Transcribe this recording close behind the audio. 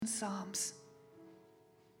Psalms.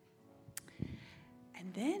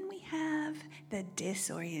 And then we have the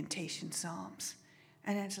disorientation Psalms.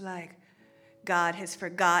 And it's like, God has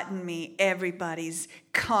forgotten me. Everybody's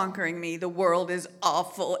conquering me. The world is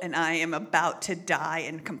awful, and I am about to die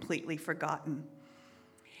and completely forgotten.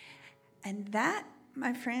 And that,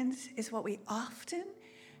 my friends, is what we often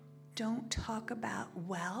don't talk about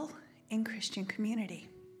well in Christian community.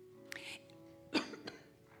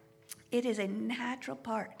 It is a natural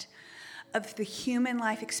part of the human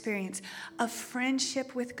life experience, of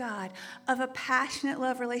friendship with God, of a passionate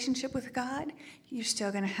love relationship with God. You're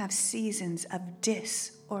still going to have seasons of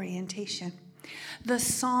disorientation. The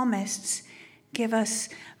psalmists give us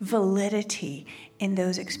validity in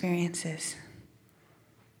those experiences.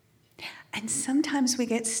 And sometimes we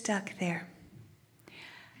get stuck there.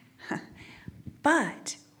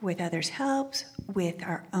 But with others' help, with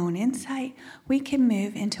our own insight, we can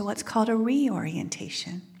move into what's called a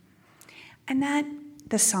reorientation. And that,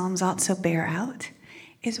 the Psalms also bear out,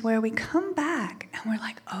 is where we come back and we're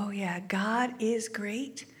like, oh yeah, God is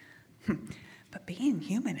great, but being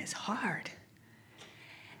human is hard.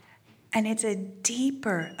 And it's a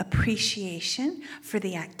deeper appreciation for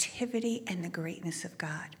the activity and the greatness of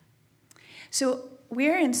God. So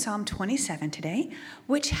we're in Psalm 27 today,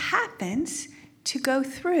 which happens to go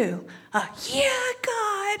through a yeah,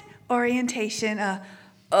 God orientation,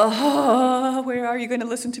 where are you going to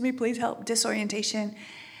listen to me? Please help. Disorientation,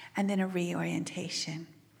 and then a reorientation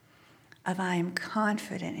of I am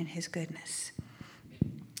confident in his goodness.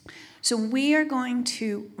 So we are going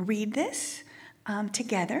to read this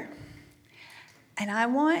together, and I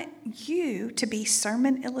want you to be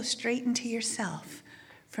sermon illustrating to yourself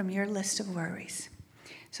from your list of worries.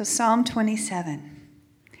 So Psalm 27.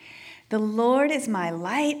 The Lord is my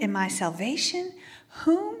light and my salvation.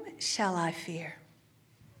 Whom shall I fear?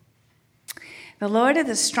 The Lord is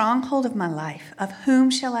the stronghold of my life. Of whom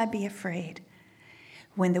shall I be afraid?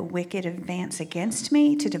 When the wicked advance against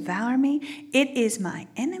me to devour me, it is my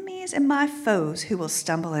enemies and my foes who will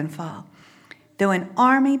stumble and fall. Though an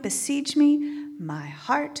army besiege me, my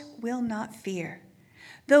heart will not fear.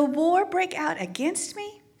 Though war break out against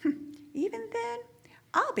me, even then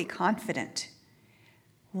I'll be confident.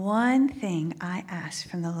 One thing I ask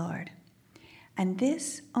from the Lord, and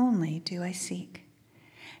this only do I seek,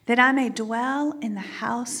 that I may dwell in the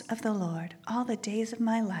house of the Lord all the days of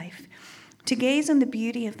my life, to gaze on the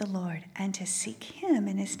beauty of the Lord and to seek him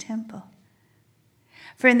in his temple.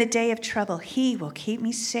 For in the day of trouble, he will keep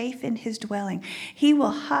me safe in his dwelling. He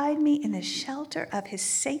will hide me in the shelter of his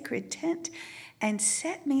sacred tent and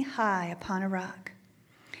set me high upon a rock.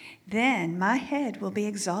 Then my head will be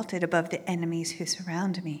exalted above the enemies who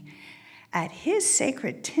surround me. At his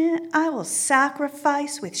sacred tent, I will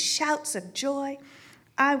sacrifice with shouts of joy.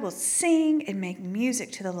 I will sing and make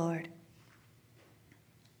music to the Lord.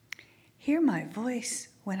 Hear my voice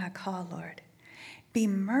when I call, Lord. Be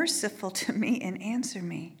merciful to me and answer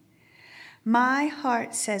me. My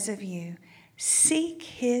heart says of you, seek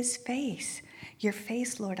his face. Your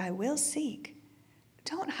face, Lord, I will seek.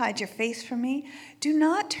 Don't hide your face from me. Do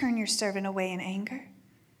not turn your servant away in anger.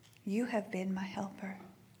 You have been my helper.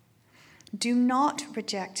 Do not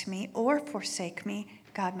reject me or forsake me,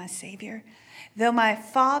 God my Savior. Though my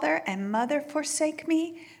father and mother forsake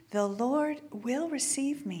me, the Lord will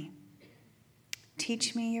receive me.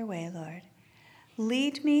 Teach me your way, Lord.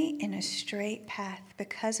 Lead me in a straight path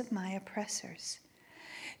because of my oppressors.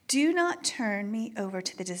 Do not turn me over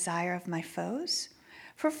to the desire of my foes.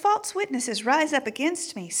 For false witnesses rise up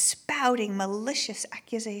against me, spouting malicious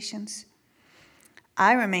accusations.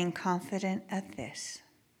 I remain confident of this.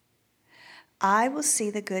 I will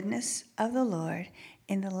see the goodness of the Lord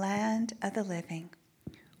in the land of the living.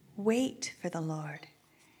 Wait for the Lord.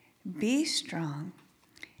 Be strong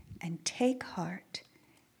and take heart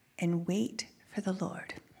and wait for the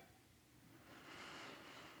Lord.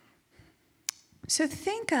 So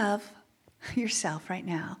think of yourself right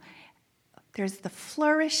now. There's the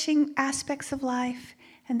flourishing aspects of life,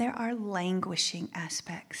 and there are languishing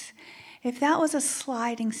aspects. If that was a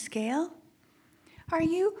sliding scale, are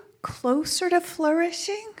you closer to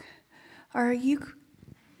flourishing? Or are you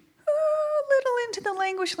a little into the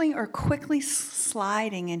languishing or quickly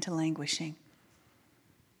sliding into languishing?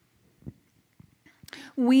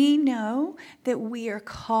 We know that we are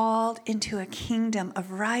called into a kingdom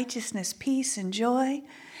of righteousness, peace, and joy,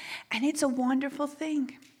 and it's a wonderful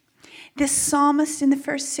thing. This psalmist in the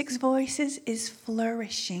first 6 voices is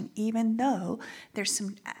flourishing, even though there's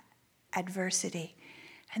some adversity.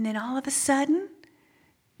 And then all of a sudden,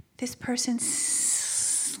 this person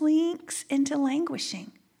slinks into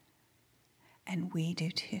languishing. And we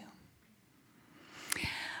do too.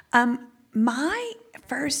 My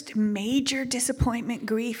first major disappointment,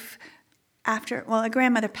 grief, after, a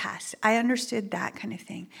grandmother passed. I understood that kind of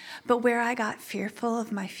thing. But where I got fearful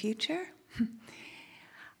of my future,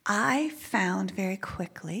 I found very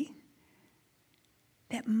quickly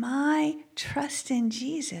that my trust in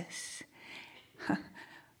Jesus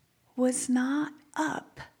was not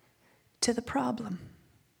up to the problem.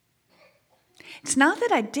 It's not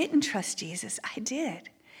that I didn't trust Jesus, I did.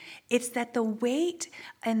 It's that the weight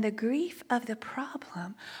and the grief of the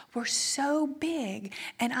problem were so big,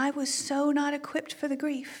 and I was so not equipped for the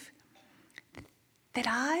grief, that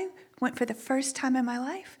I went for the first time in my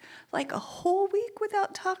life like a whole week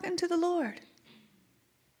without talking to the Lord.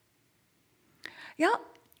 Y'all,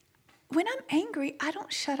 when I'm angry, I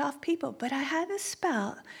don't shut off people, but I had this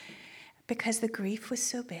spell because the grief was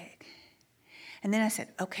so big. And then I said,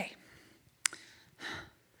 okay,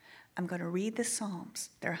 I'm going to read the Psalms.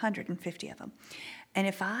 There are 150 of them. And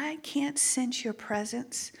if I can't sense your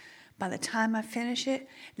presence by the time I finish it,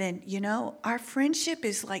 then, our friendship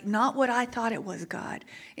is like not what I thought it was, God.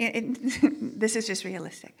 This is just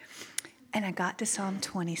realistic. And I got to Psalm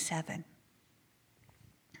 27.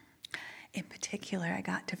 In particular, I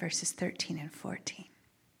got to verses 13 and 14.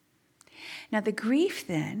 Now, the grief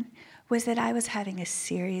then was that I was having a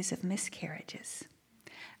series of miscarriages.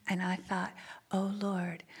 And I thought, oh,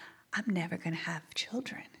 Lord, I'm never going to have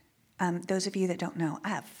children. Those of you that don't know, I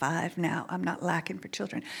have 5 now. I'm not lacking for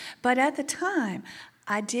children. But at the time,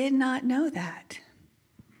 I did not know that.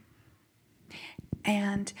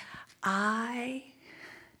 And I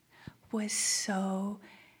was so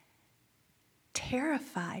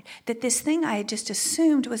terrified that this thing I had just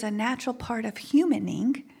assumed was a natural part of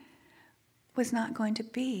humaning was not going to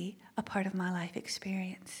be a part of my life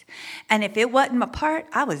experience. And if it wasn't a part,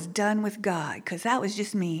 I was done with God, because that was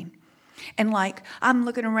just mean. And I'm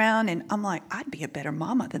looking around and I'm like, I'd be a better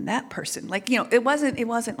mama than that person. It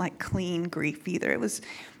wasn't like clean grief either. It was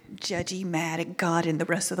judgy, mad at God and the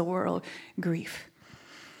rest of the world grief.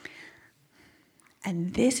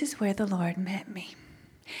 And this is where the Lord met me.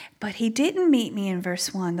 But he didn't meet me in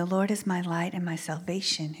verse 1. The Lord is my light and my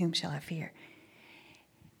salvation. Whom shall I fear?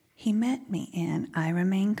 He met me in, I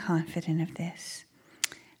remain confident of this.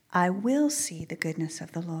 I will see the goodness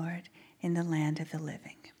of the Lord in the land of the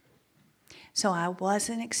living. So I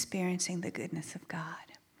wasn't experiencing the goodness of God.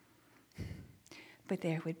 But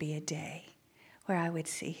there would be a day where I would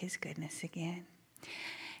see his goodness again.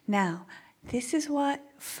 Now, this is what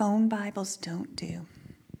phone Bibles don't do.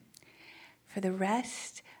 For the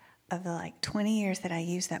rest of the 20 years that I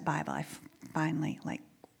used that Bible, I finally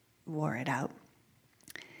wore it out.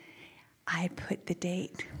 I put the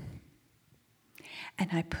date, and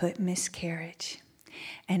I put miscarriage.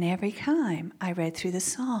 And every time I read through the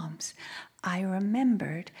Psalms, I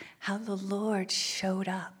remembered how the Lord showed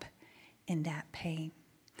up in that pain.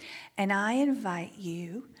 And I invite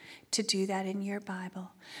you to do that in your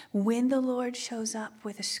Bible. When the Lord shows up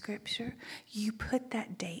with a scripture, you put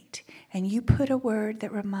that date and you put a word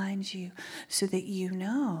that reminds you so that you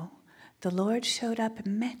know the Lord showed up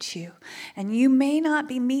and met you. And you may not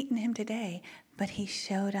be meeting him today, but he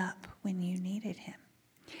showed up when you needed him.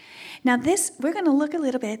 Now we're going to look a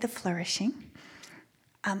little bit at the flourishing.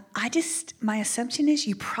 My assumption is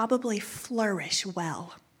you probably flourish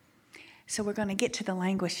well. So we're going to get to the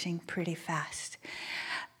languishing pretty fast.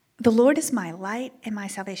 The Lord is my light and my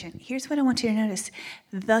salvation. Here's what I want you to notice.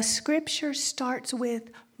 The scripture starts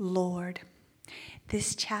with Lord.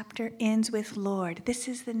 This chapter ends with Lord. This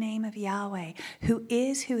is the name of Yahweh, who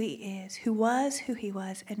is who he is, who was who he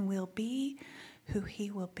was, and will be who he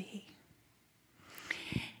will be.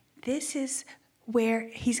 This is where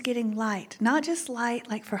he's getting light. Not just light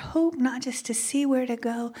like for hope, not just to see where to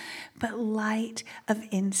go, but light of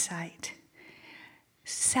insight.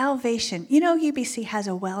 Salvation. UBC has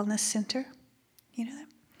a wellness center. You know that?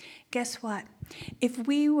 Guess what? If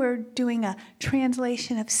we were doing a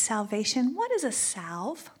translation of salvation, what is a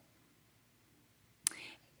salve?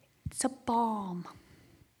 It's a balm.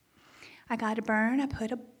 I got a burn, I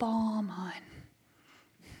put a balm on.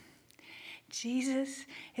 Jesus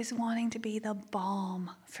is wanting to be the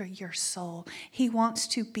balm for your soul. He wants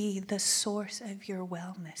to be the source of your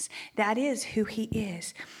wellness. That is who he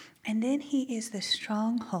is. And then he is the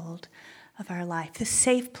stronghold of our life, the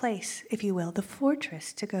safe place, if you will, the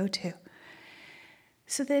fortress to go to.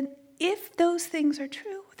 So then, if those things are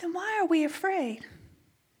true, then why are we afraid?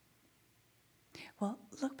 Well,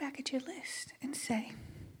 look back at your list and say,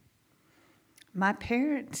 my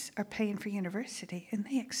parents are paying for university and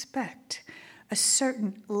they expect a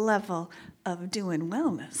certain level of doing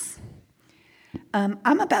wellness.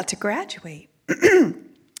 I'm about to graduate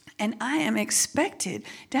And I am expected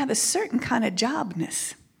to have a certain kind of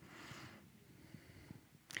jobness.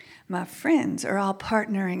 My friends are all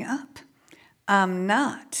partnering up. I'm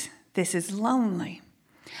not. This is lonely.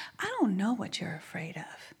 I don't know what you're afraid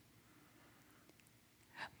of.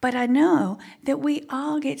 But I know that we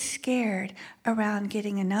all get scared around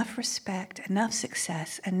getting enough respect, enough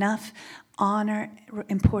success, enough honor,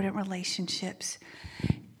 important relationships.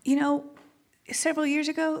 You know, several years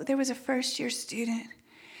ago, there was a first-year student,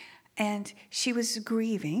 and she was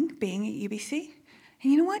grieving being at UBC.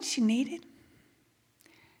 And you know what she needed?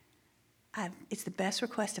 It's the best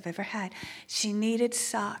request I've ever had. She needed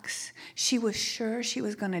socks. She was sure she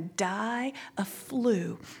was going to die of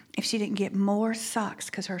flu if she didn't get more socks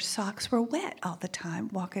because her socks were wet all the time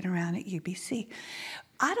walking around at UBC.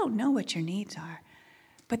 I don't know what your needs are,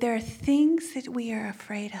 but there are things that we are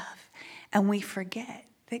afraid of, and we forget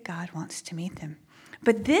that God wants to meet them.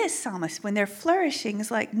 But this psalmist, when they're flourishing,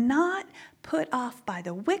 is like not put off by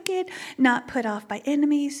the wicked, not put off by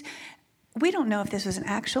enemies. We don't know if this was an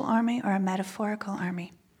actual army or a metaphorical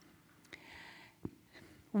army.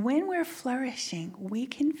 When we're flourishing, we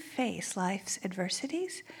can face life's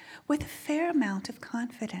adversities with a fair amount of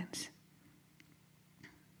confidence.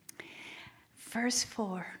 Verse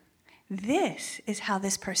 4, this is how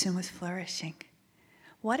this person was flourishing.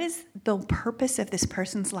 What is the purpose of this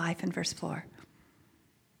person's life in verse 4?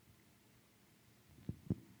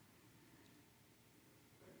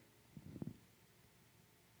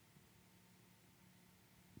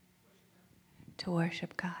 To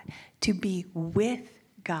worship God, to be with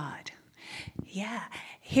God. Yeah,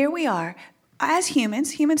 here we are. As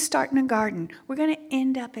humans start in a garden. We're going to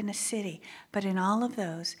end up in a city. But in all of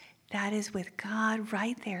those, that is with God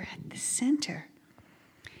right there at the center.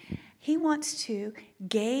 He wants to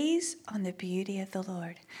gaze on the beauty of the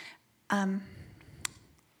Lord.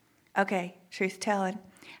 Okay, truth telling.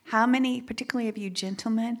 How many, particularly of you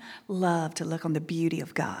gentlemen, love to look on the beauty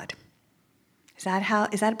of God? Is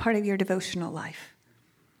that a part of your devotional life?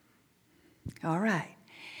 All right.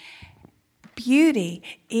 Beauty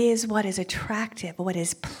is what is attractive, what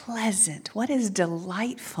is pleasant, what is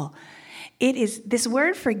delightful. This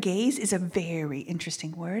word for gaze is a very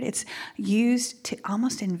interesting word. It's used to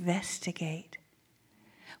almost investigate.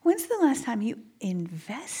 When's the last time you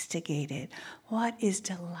investigated what is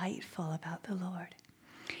delightful about the Lord?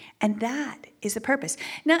 And that is the purpose.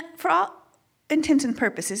 Now, for all intents and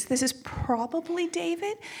purposes, this is probably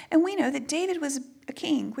David, and we know that David was a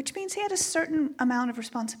king, which means he had a certain amount of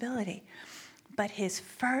responsibility. But his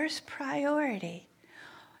first priority,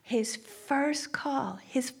 his first call,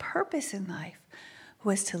 his purpose in life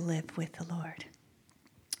was to live with the Lord.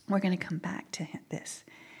 We're going to come back to this.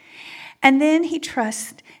 And then he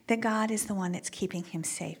trusts that God is the one that's keeping him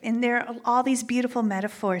safe. And there are all these beautiful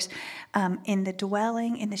metaphors in the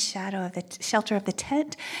dwelling, in the shadow of the shelter of the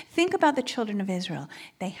tent. Think about the children of Israel.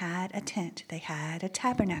 They had a tent. They had a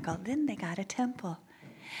tabernacle. Then they got a temple.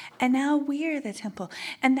 And now we're the temple.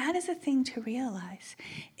 And that is a thing to realize,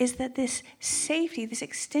 is that this safety, this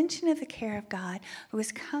extension of the care of God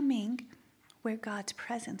was coming where God's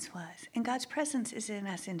presence was. And God's presence is in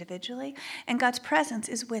us individually, and God's presence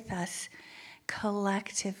is with us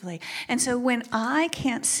collectively. And so when I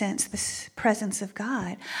can't sense the presence of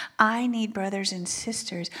God, I need brothers and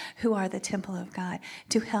sisters who are the temple of God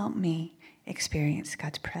to help me experience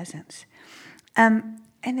God's presence. And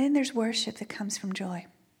then there's worship that comes from joy.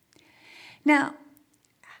 Now,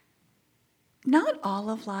 not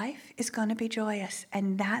all of life is going to be joyous,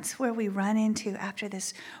 and that's where we run into, after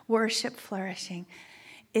this worship flourishing,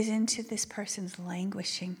 is into this person's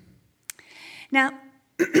languishing. Now,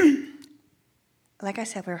 like I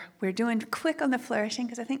said, we're doing quick on the flourishing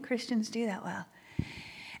because I think Christians do that well.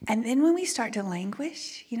 And then when we start to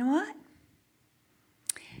languish, you know what?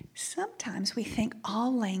 Sometimes we think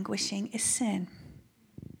all languishing is sin.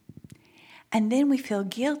 And then we feel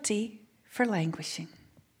guilty for languishing.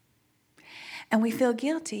 And we feel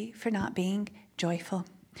guilty for not being joyful.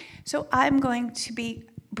 So I'm going to be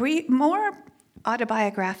more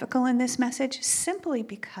autobiographical in this message simply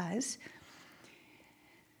because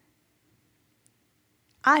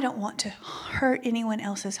I don't want to hurt anyone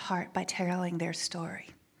else's heart by telling their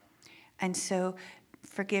story. And so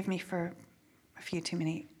forgive me for a few too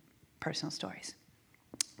many personal stories.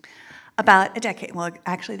 About a decade, well,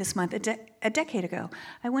 actually this month, a decade ago,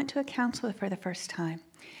 I went to a counselor for the first time.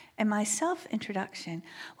 And my self-introduction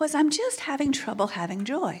was, I'm just having trouble having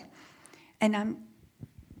joy. And I'm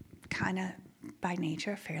kind of, by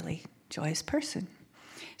nature, a fairly joyous person.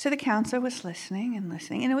 So the counselor was listening, and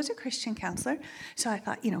it was a Christian counselor. So I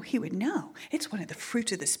thought, he would know. It's one of the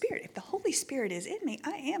fruits of the Spirit. If the Holy Spirit is in me,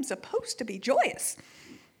 I am supposed to be joyous.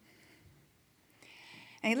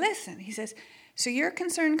 And he listened. He says, so you're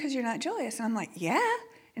concerned because you're not joyous? And I'm like, yeah.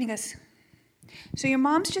 And he goes, so your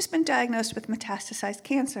mom's just been diagnosed with metastasized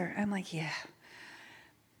cancer. I'm like, yeah.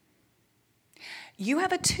 You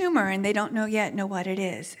have a tumor and they don't know what it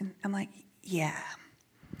is. And I'm like, yeah.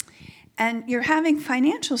 And you're having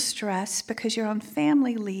financial stress because you're on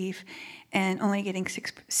family leave and only getting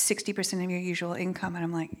 60% of your usual income. And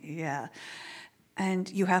I'm like, yeah. And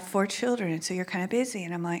you have 4 children, and so you're kind of busy.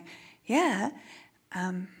 And I'm like, yeah.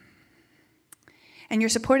 And you're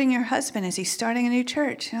supporting your husband as he's starting a new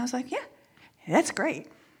church. And I was like, yeah, that's great.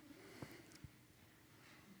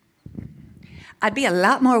 I'd be a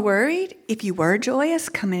lot more worried if you were joyous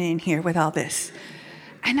coming in here with all this.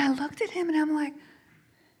 And I looked at him and I'm like,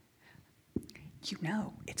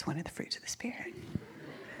 it's one of the fruits of the Spirit.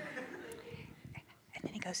 And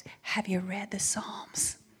then he goes, have you read the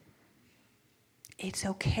Psalms? It's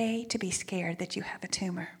okay to be scared that you have a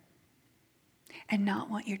tumor and not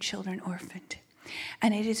want your children orphaned.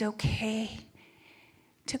 And it is okay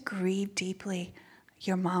to grieve deeply.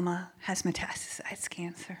 Your mama has metastasized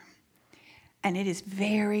cancer. And it is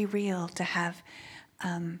very real to have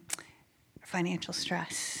financial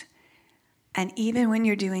stress. And even when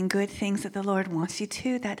you're doing good things that the Lord wants you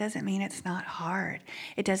to, that doesn't mean it's not hard.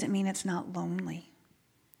 It doesn't mean it's not lonely.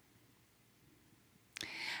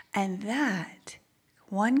 And that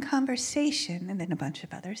one conversation, and then a bunch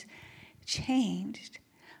of others, changed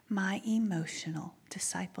my emotional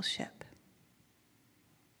discipleship.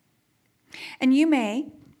 And you may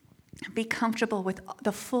be comfortable with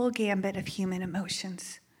the full gambit of human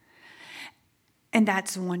emotions. And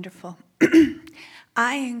that's wonderful.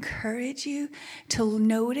 I encourage you to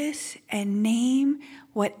notice and name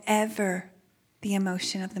whatever the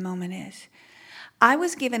emotion of the moment is. I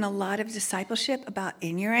was given a lot of discipleship about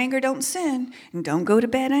in your anger, don't sin, and don't go to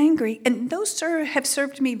bed angry. And those have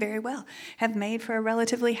served me very well, have made for a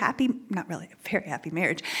relatively happy, not really, a very happy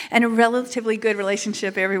marriage, and a relatively good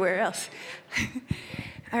relationship everywhere else.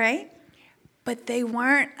 All right? But they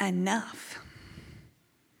weren't enough.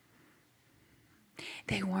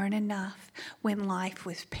 They weren't enough when life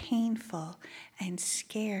was painful and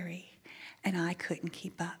scary and I couldn't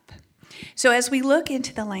keep up. So as we look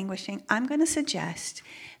into the languishing, I'm going to suggest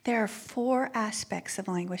there are 4 aspects of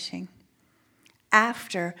languishing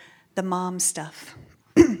after the mom stuff.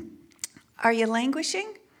 Are you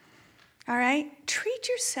languishing? All right? Treat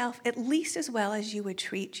yourself at least as well as you would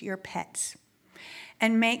treat your pets.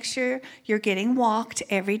 And make sure you're getting walked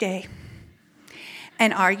every day.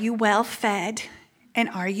 And are you well fed? And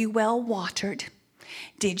are you well watered?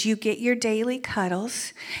 Did you get your daily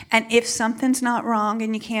cuddles? And if something's not wrong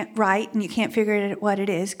and you can't write and you can't figure out what it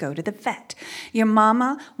is, go to the vet. Your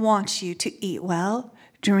mama wants you to eat well,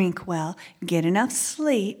 drink well, get enough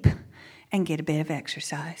sleep, and get a bit of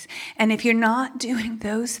exercise. And if you're not doing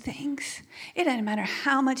those things, it doesn't matter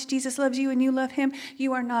how much Jesus loves you and you love him,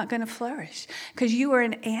 you are not going to flourish because you are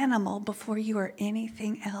an animal before you are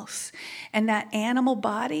anything else. And that animal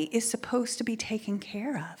body is supposed to be taken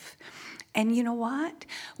care of. And you know what?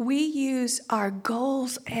 We use our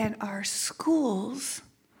goals and our schools,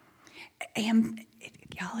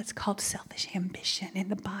 y'all, it's called selfish ambition in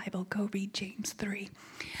the Bible. Go read James 3.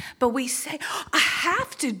 But we say, I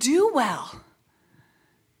have to do well.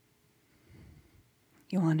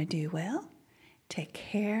 You want to do well? Take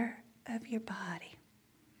care of your body.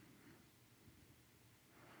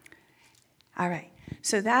 All right.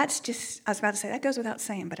 So that's just, I was about to say, that goes without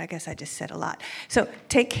saying, but I guess I just said a lot. So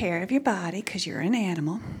take care of your body because you're an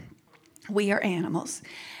animal. We are animals.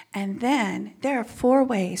 And then there are 4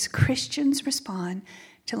 ways Christians respond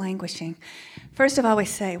to languishing. First of all, we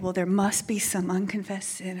say, well, there must be some unconfessed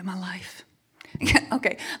sin in my life.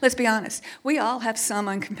 Okay, let's be honest. We all have some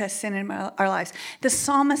unconfessed sin in our lives. The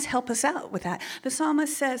psalmist help us out with that. The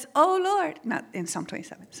psalmist says, oh, Lord, not in Psalm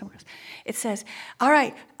 27, somewhere else. It says, all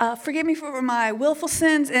right, forgive me for my willful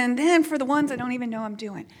sins and then for the ones I don't even know I'm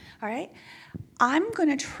doing. All right? I'm going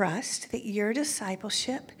to trust that your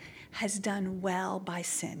discipleship has done well by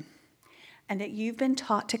sin and that you've been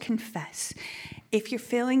taught to confess. If you're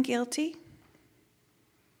feeling guilty,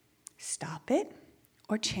 stop it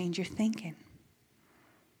or change your thinking.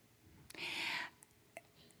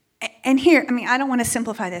 And here, I don't want to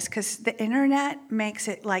simplify this because the internet makes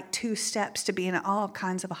it like 2 steps to being all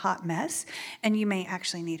kinds of a hot mess, and you may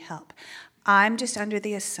actually need help. I'm just under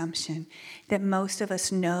the assumption that most of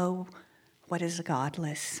us know what is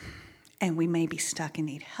godless, and we may be stuck and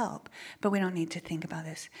need help, but we don't need to think about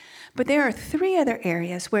this. But there are 3 other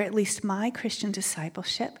areas where at least my Christian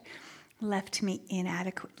discipleship left me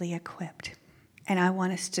inadequately equipped. And I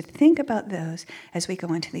want us to think about those as we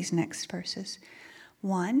go into these next verses.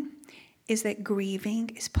 1 is that grieving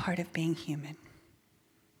is part of being human.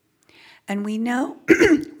 And we know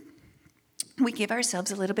we give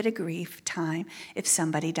ourselves a little bit of grief time if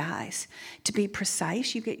somebody dies. To be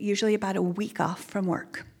precise, you get usually about a week off from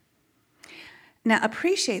work. Now,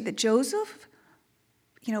 appreciate that Joseph,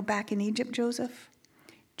 back in Egypt,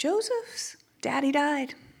 Joseph's daddy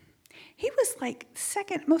died. He was like the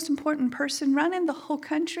second most important person running the whole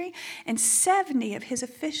country, and 70 of his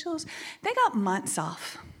officials, they got months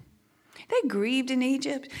off. They grieved in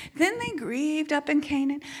Egypt, then they grieved up in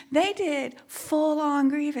Canaan. They did full-on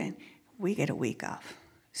grieving. We get a week off.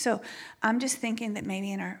 So I'm just thinking that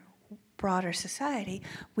maybe in our broader society,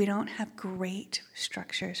 we don't have great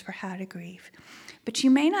structures for how to grieve. But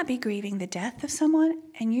you may not be grieving the death of someone,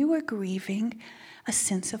 and you are grieving a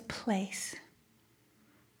sense of place.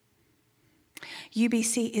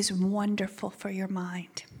 UBC is wonderful for your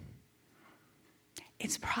mind.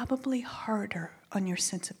 It's probably harder on your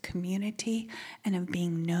sense of community and of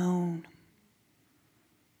being known.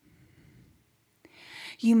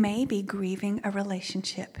 You may be grieving a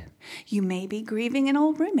relationship. You may be grieving an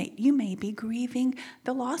old roommate. You may be grieving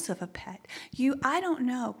the loss of a pet. I don't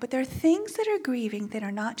know, but there are things that are grieving that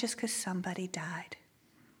are not just because somebody died.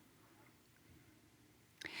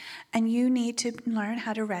 And you need to learn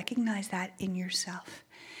how to recognize that in yourself.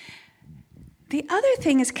 The other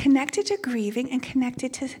thing is connected to grieving and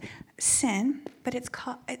connected to sin, but it's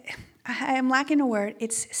called, I am lacking a word,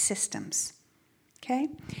 it's systems. Okay?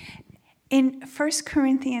 In 1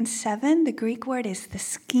 Corinthians 7, the Greek word is the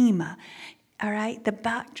schema, all right, the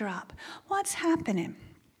backdrop. What's happening?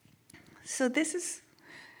 So this is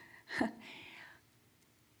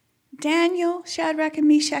Daniel, Shadrach, and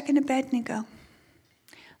Meshach, and Abednego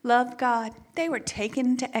loved God. They were taken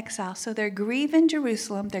into exile, so they're grieving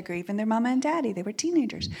Jerusalem. They're grieving their mama and daddy. They were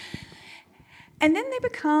teenagers. And then they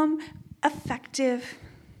become effective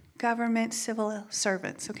government civil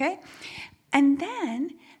servants, okay? And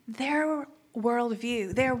then their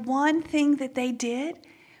worldview, their one thing that they did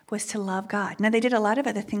was to love God. Now, they did a lot of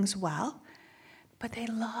other things well, but they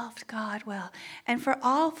loved God well. And for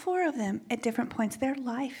all four of them, at different points, their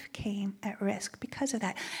life came at risk because of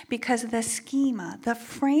that. Because the schema, the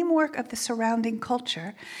framework of the surrounding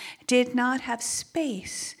culture, did not have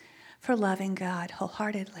space for loving God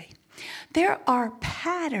wholeheartedly. There are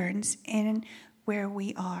patterns in where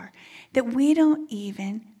we are that we don't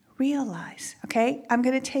even realize, okay? I'm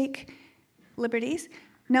going to take liberties.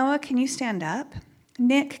 Noah, can you stand up?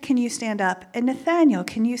 Nick, can you stand up? And Nathaniel,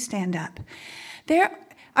 can you stand up?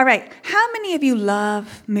 All right, how many of you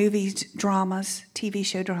love movies, dramas, TV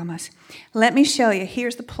show dramas? Let me show you.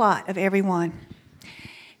 Here's the plot of every one.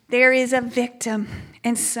 There is a victim,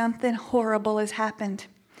 and something horrible has happened.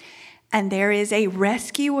 And there is a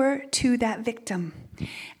rescuer to that victim.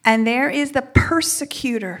 And there is the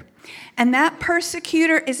persecutor. And that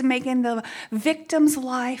persecutor is making the victim's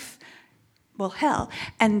life, hell.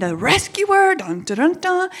 And the rescuer, dun, dun, dun,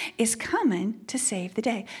 dun, is coming to save the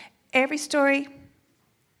day. Every story,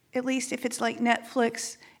 at least if it's like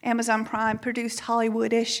Netflix, Amazon Prime, produced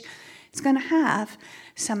Hollywood-ish, it's going to have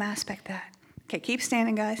some aspect of that. Okay, keep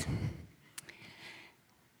standing, guys.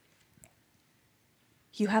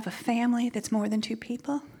 You have a family that's more than 2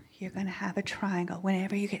 people, you're going to have a triangle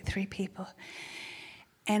whenever you get 3 people.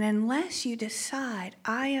 And unless you decide,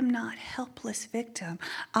 I am not helpless victim,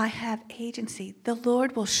 I have agency, the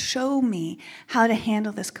Lord will show me how to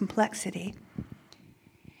handle this complexity.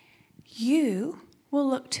 You will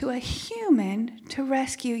look to a human to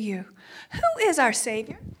rescue you. Who is our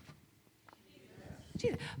Savior?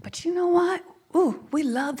 Jesus. But you know what? Ooh, we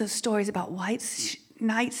love those stories about white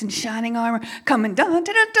knights in shining armor coming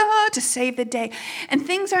to save the day. And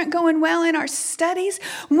things aren't going well in our studies.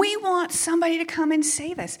 We want somebody to come and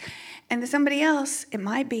save us. And somebody else, it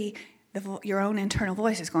might be your own internal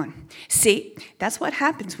voice is going, see, that's what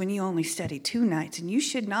happens when you only study 2 nights, and you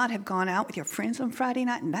should not have gone out with your friends on Friday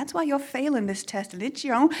night, and that's why you're failing this test, and it's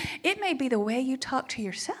your own. It may be the way you talk to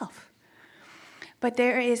yourself. But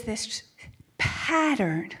there is this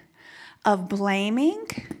pattern of blaming,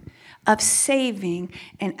 of saving,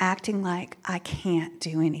 and acting like I can't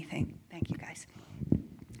do anything. Thank you, guys.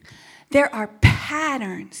 There are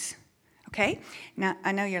patterns, okay? Now,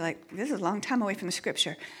 I know you're like, this is a long time away from the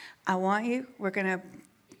scripture. We're going to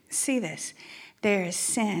see this. There is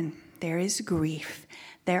sin. There is grief.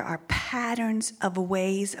 There are patterns of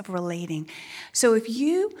ways of relating. So if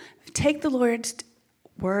you take the Lord's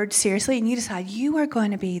word seriously and you decide you are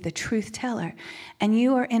going to be the truth teller and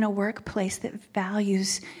you are in a workplace that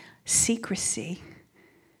values secrecy,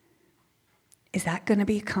 is that going to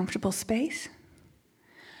be a comfortable space?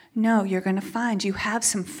 No, you're going to find you have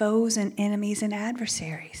some foes and enemies and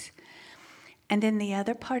adversaries. And then the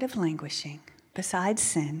other part of languishing, besides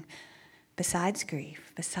sin, besides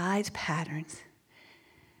grief, besides patterns,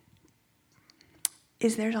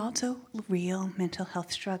 is there's also real mental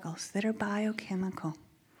health struggles that are biochemical.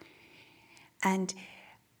 And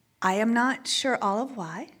I am not sure all of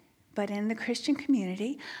why, but in the Christian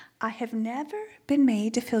community, I have never been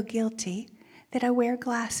made to feel guilty that I wear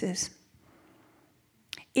glasses.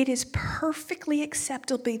 It is perfectly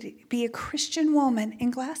acceptable to be a Christian woman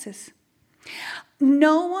in glasses.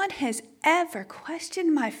 No one has ever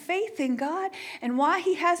questioned my faith in God and why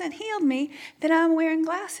he hasn't healed me that I'm wearing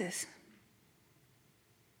glasses.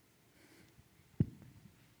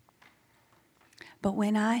 But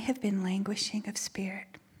when I have been languishing of spirit,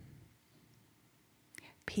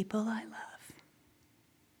 people I love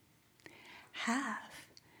have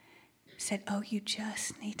said, oh, you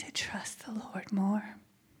just need to trust the Lord more.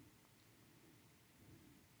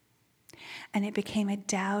 And it became a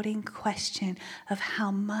doubting question of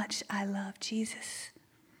how much I love Jesus.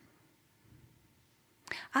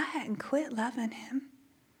 I hadn't quit loving him,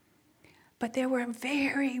 but there were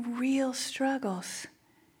very real struggles.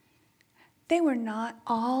 They were not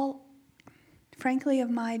all, frankly, of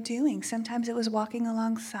my doing. Sometimes it was walking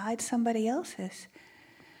alongside somebody else's.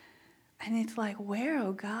 And it's like, where,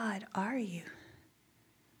 oh God, are you?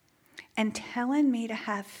 And telling me to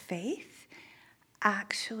have faith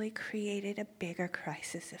actually created a bigger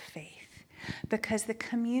crisis of faith, because the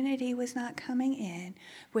community was not coming in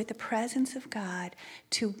with the presence of God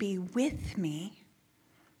to be with me,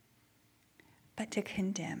 but to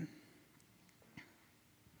condemn.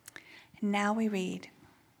 Now we read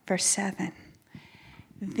verse 7.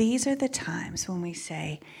 These are the times when we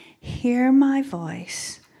say, hear my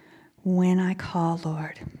voice when I call,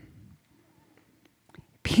 Lord.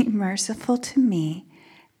 Be merciful to me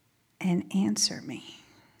and answer me.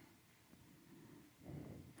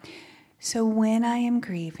 So when I am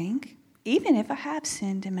grieving, even if I have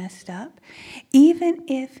sinned and messed up, even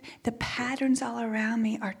if the patterns all around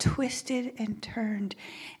me are twisted and turned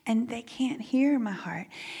and they can't hear my heart,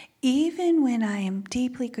 even when I am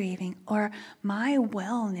deeply grieving or my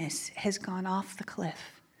wellness has gone off the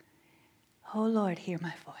cliff, oh Lord, hear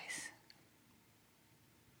my voice.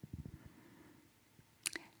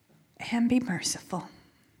 And be merciful.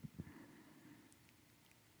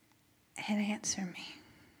 And answer me.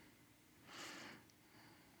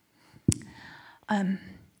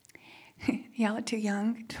 Y'all are too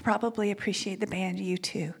young to probably appreciate the band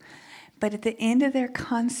U2. But at the end of their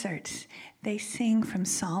concerts, they sing from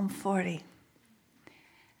Psalm 40.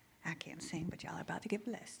 I can't sing, but y'all are about to get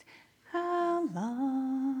blessed. How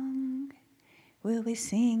long will we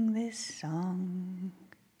sing this song?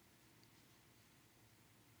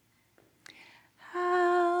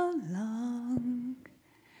 How long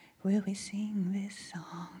will we sing this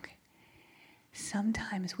song?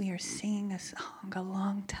 Sometimes we are singing a song a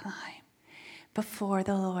long time before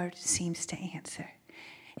the Lord seems to answer.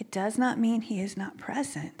 It does not mean he is not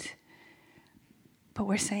present, but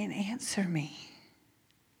we're saying, answer me.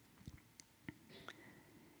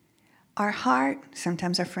 Our heart,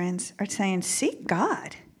 sometimes our friends are saying, seek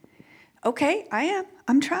God. Okay, I am.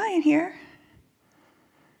 I'm trying here.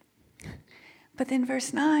 But then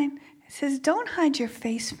verse 9, it says, don't hide your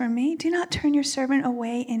face from me. Do not turn your servant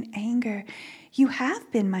away in anger. You have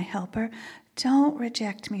been my helper. Don't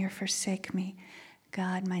reject me or forsake me,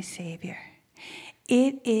 God, my Savior.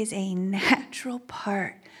 It is a natural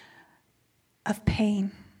part of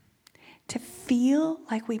pain to feel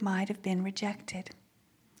like we might have been rejected.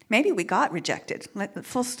 Maybe we got rejected.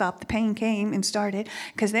 Full stop, the pain came and started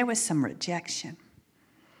because there was some rejection.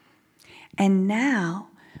 And now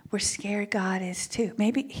we're scared God is too.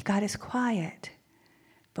 Maybe God is quiet,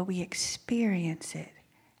 but we experience it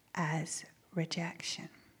as rejection.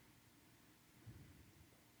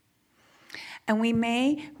 And we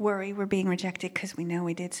may worry we're being rejected because we know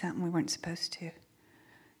we did something we weren't supposed to.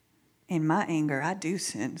 In my anger, I do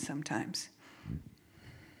sin sometimes.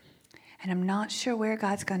 And I'm not sure where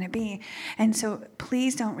God's going to be. And so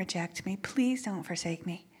please don't reject me. Please don't forsake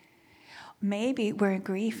me. Maybe we're in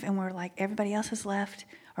grief and we're like, everybody else has left,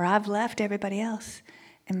 or I've left everybody else.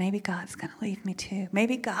 And maybe God's going to leave me too.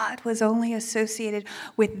 Maybe God was only associated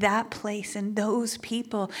with that place and those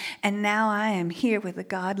people. And now I am here with the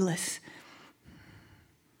godless.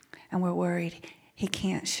 And we're worried he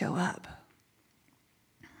can't show up.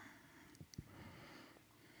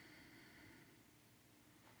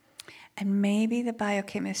 And maybe the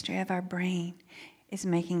biochemistry of our brain is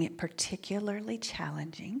making it particularly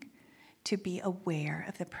challenging to be aware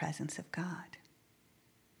of the presence of God.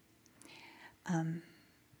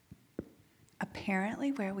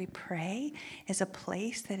 Apparently, where we pray is a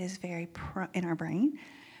place that is very in our brain.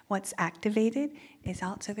 What's activated is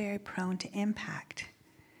also very prone to impact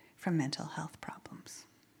from mental health problems.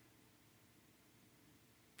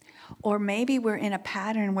 Or maybe we're in a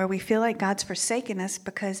pattern where we feel like God's forsaken us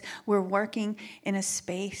because we're working in a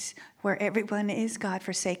space where everyone is God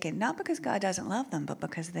forsaken. Not because God doesn't love them, but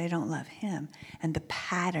because they don't love Him. And the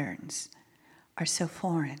patterns are so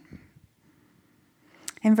foreign.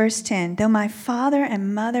 In verse 10, though my father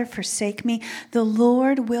and mother forsake me, the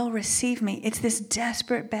Lord will receive me. It's this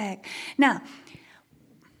desperate beg. Now,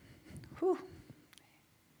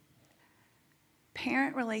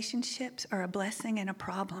 parent relationships are a blessing and a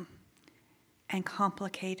problem, and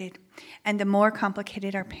complicated. And the more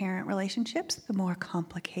complicated our parent relationships, the more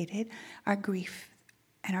complicated our grief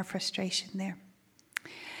and our frustration there.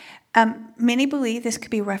 Many believe this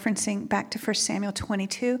could be referencing back to 1 Samuel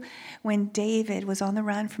 22, when David was on the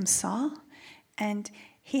run from Saul, and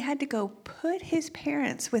he had to go put his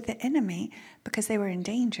parents with the enemy because they were in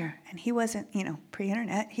danger. And he wasn't,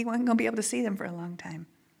 pre-internet, he wasn't going to be able to see them for a long time.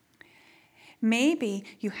 Maybe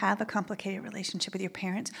you have a complicated relationship with your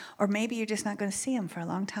parents, or maybe you're just not going to see them for a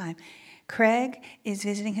long time. Craig is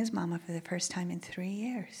visiting his mama for the first time in 3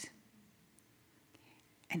 years.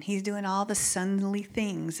 And he's doing all the sonly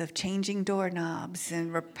things of changing doorknobs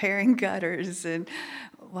and repairing gutters and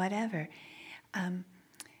whatever.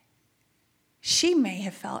 She may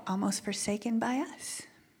have felt almost forsaken by us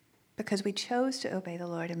because we chose to obey the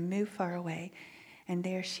Lord and move far away. And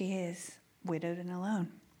there she is, widowed and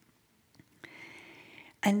alone.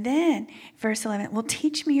 And then, verse 11, well,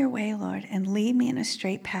 teach me your way, Lord, and lead me in a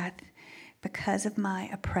straight path because of my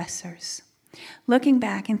oppressors. Looking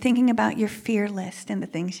back and thinking about your fear list and the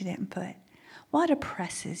things you didn't put, what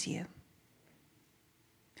oppresses you?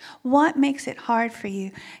 What makes it hard for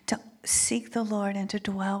you to seek the Lord and to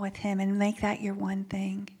dwell with Him and make that your one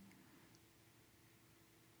thing?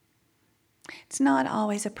 It's not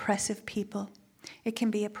always oppressive people. It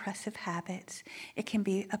can be oppressive habits. It can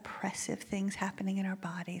be oppressive things happening in our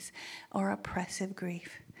bodies or oppressive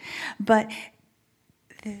grief. But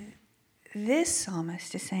this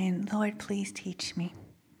psalmist is saying, Lord, please teach me.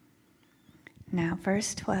 Now,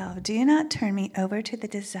 verse 12, do not turn me over to the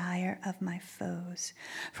desire of my foes.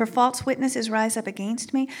 For false witnesses rise up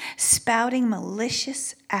against me, spouting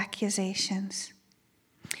malicious accusations.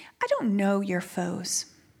 I don't know your foes.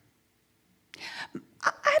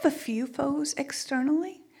 I have a few foes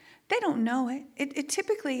externally. They don't know it. It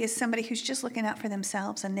typically is somebody who's just looking out for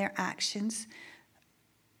themselves, and their actions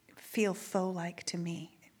feel foe-like to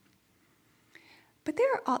me. But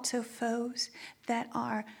there are also foes that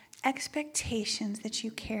are expectations that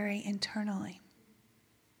you carry internally.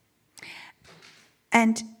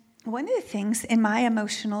 And one of the things in my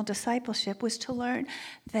emotional discipleship was to learn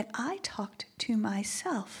that I talked to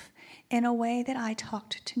myself in a way that I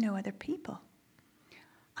talked to no other people.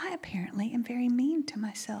 I apparently am very mean to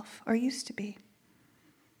myself, or used to be.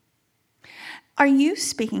 Are you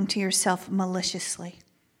speaking to yourself maliciously?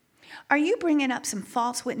 Are you bringing up some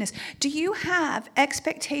false witness? Do you have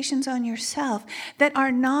expectations on yourself that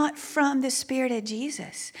are not from the Spirit of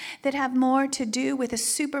Jesus, that have more to do with a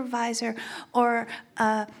supervisor or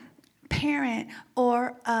a parent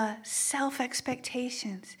or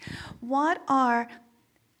self-expectations? What are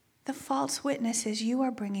the false witnesses you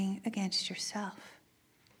are bringing against yourself?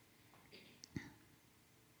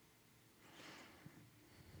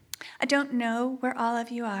 I don't know where all of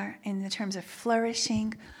you are in the terms of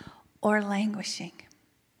flourishing or languishing.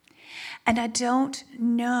 And I don't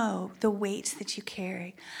know the weights that you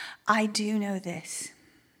carry. I do know this,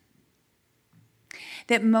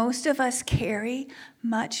 that most of us carry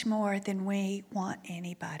much more than we want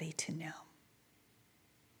anybody to know.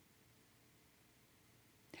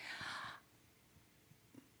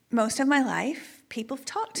 Most of my life, people have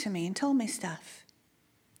talked to me and told me stuff.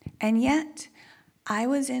 And yet, I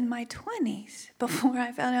was in my 20s before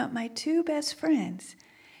I found out my two best friends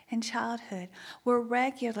in childhood were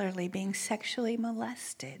regularly being sexually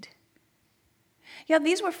molested. Yeah,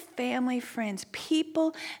 these were family friends,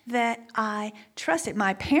 people that I trusted.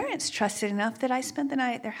 My parents trusted enough that I spent the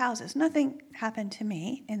night at their houses. Nothing happened to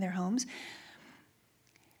me in their homes.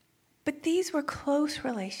 But these were close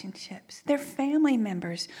relationships. Their family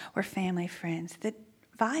members were family friends that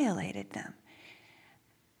violated them.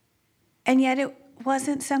 And yet it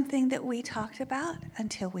wasn't something that we talked about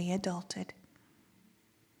until we adulted.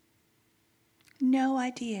 No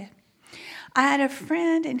idea. I had a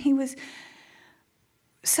friend, and he was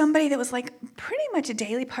somebody that was like pretty much a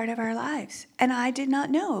daily part of our lives. And I did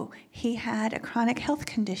not know he had a chronic health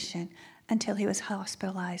condition until he was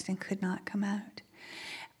hospitalized and could not come out.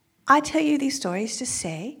 I tell you these stories to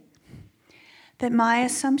say that my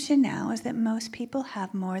assumption now is that most people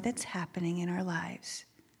have more that's happening in our lives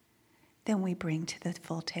than we bring to the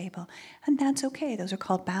full table. And that's okay. Those are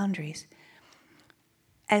called boundaries.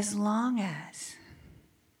 As long as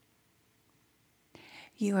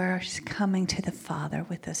you are coming to the Father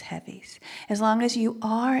with those heavies, as long as you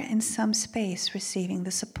are in some space receiving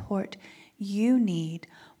the support you need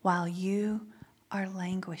while you are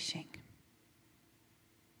languishing.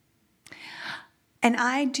 And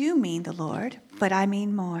I do mean the Lord, but I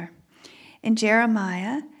mean more. In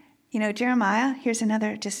Jeremiah, Jeremiah, here's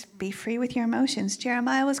another, just be free with your emotions.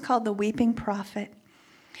 Jeremiah was called the weeping prophet.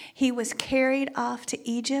 He was carried off to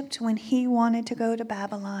Egypt when he wanted to go to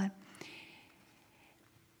Babylon.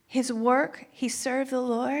 His work, he served the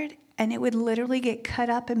Lord, and it would literally get cut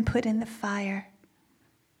up and put in the fire.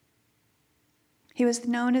 He was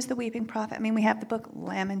known as the weeping prophet. We have the book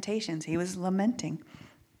Lamentations. He was lamenting.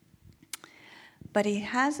 But he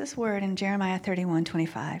has this word in Jeremiah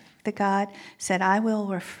 31:25 that God said, I will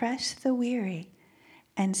refresh the weary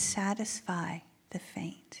and satisfy the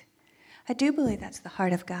faint. I do believe that's the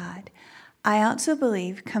heart of God. I also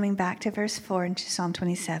believe, coming back to verse 4 in Psalm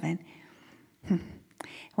 27,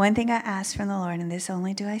 one thing I ask from the Lord, and this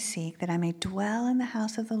only do I seek, that I may dwell in the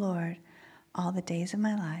house of the Lord all the days of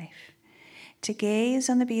my life, to gaze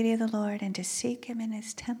on the beauty of the Lord and to seek him in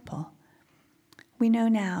his temple. We know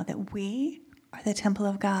now that we are the temple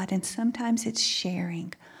of God, and sometimes it's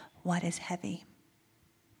sharing what is heavy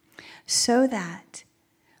so that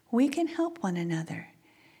we can help one another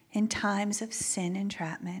in times of sin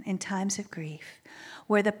entrapment, in times of grief,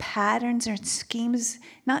 where the patterns or schemes,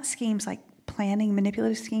 not schemes like planning,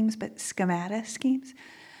 manipulative schemes, but schemata schemes,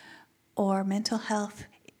 or mental health,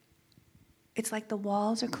 it's like the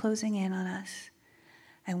walls are closing in on us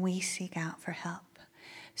and we seek out for help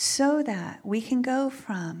so that we can go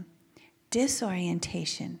from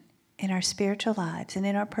disorientation in our spiritual lives and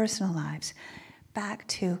in our personal lives back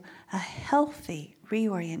to a healthy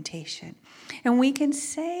reorientation. And we can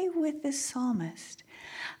say with the psalmist,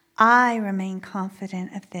 I remain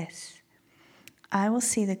confident of this. I will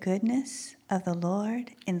see the goodness of the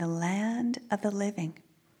Lord in the land of the living.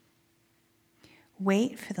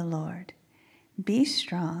 Wait for the Lord. Be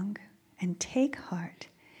strong and take heart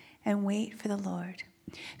and wait for the Lord.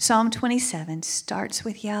 Psalm 27 starts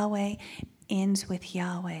with Yahweh, ends with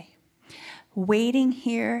Yahweh. Waiting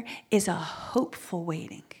here is a hopeful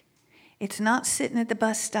waiting. It's not sitting at the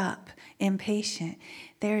bus stop impatient.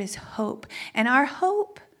 There is hope. And our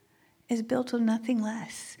hope is built on nothing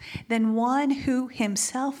less than one who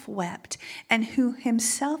himself wept and who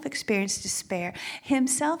himself experienced despair,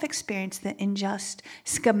 himself experienced the unjust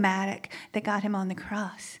schematic that got him on the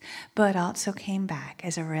cross, but also came back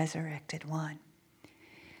as a resurrected one.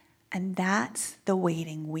 And that's the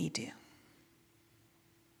waiting we do.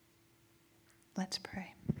 Let's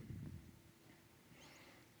pray.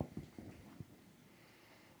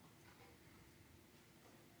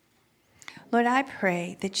 Lord, I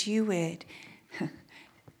pray that you would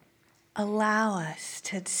allow us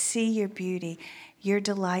to see your beauty, your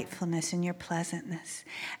delightfulness, and your pleasantness,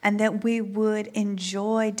 and that we would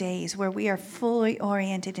enjoy days where we are fully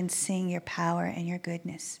oriented in seeing your power and your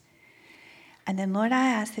goodness. And then, Lord, I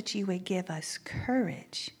ask that you would give us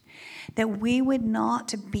courage, that we would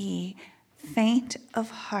not be faint of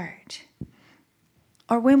heart,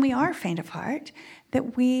 or when we are faint of heart,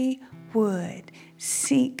 that we would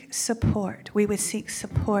seek support. We would seek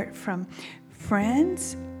support from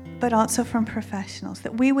friends, but also from professionals,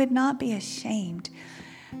 that we would not be ashamed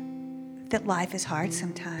that life is hard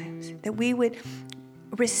sometimes, that we would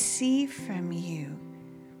receive from you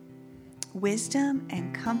wisdom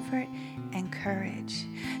and comfort and courage,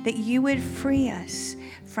 that you would free us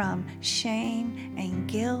from shame and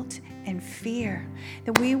guilt and fear,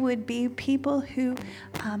 that we would be people who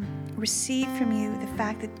receive from you the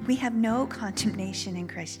fact that we have no condemnation in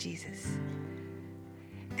Christ Jesus,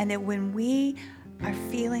 and that when we are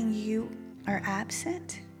feeling you are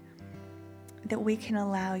absent, that we can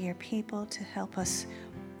allow your people to help us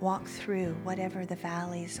walk through whatever the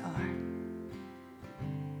valleys are.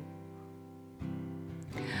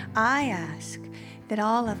 I ask that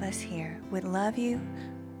all of us here would love you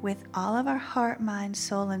with all of our heart, mind,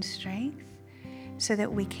 soul, and strength, so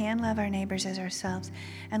that we can love our neighbors as ourselves.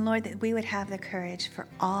 And Lord, that we would have the courage for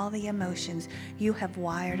all the emotions you have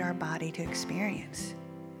wired our body to experience.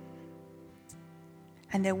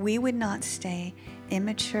 And that we would not stay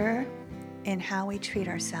immature in how we treat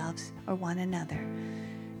ourselves or one another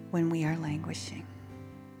when we are languishing.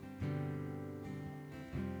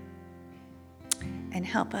 And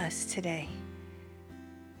help us today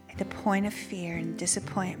at the point of fear and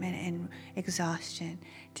disappointment and exhaustion,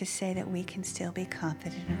 to say that we can still be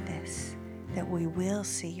confident of this, that we will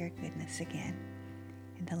see your goodness again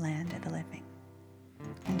in the land of the living.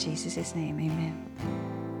 In Jesus' name, amen.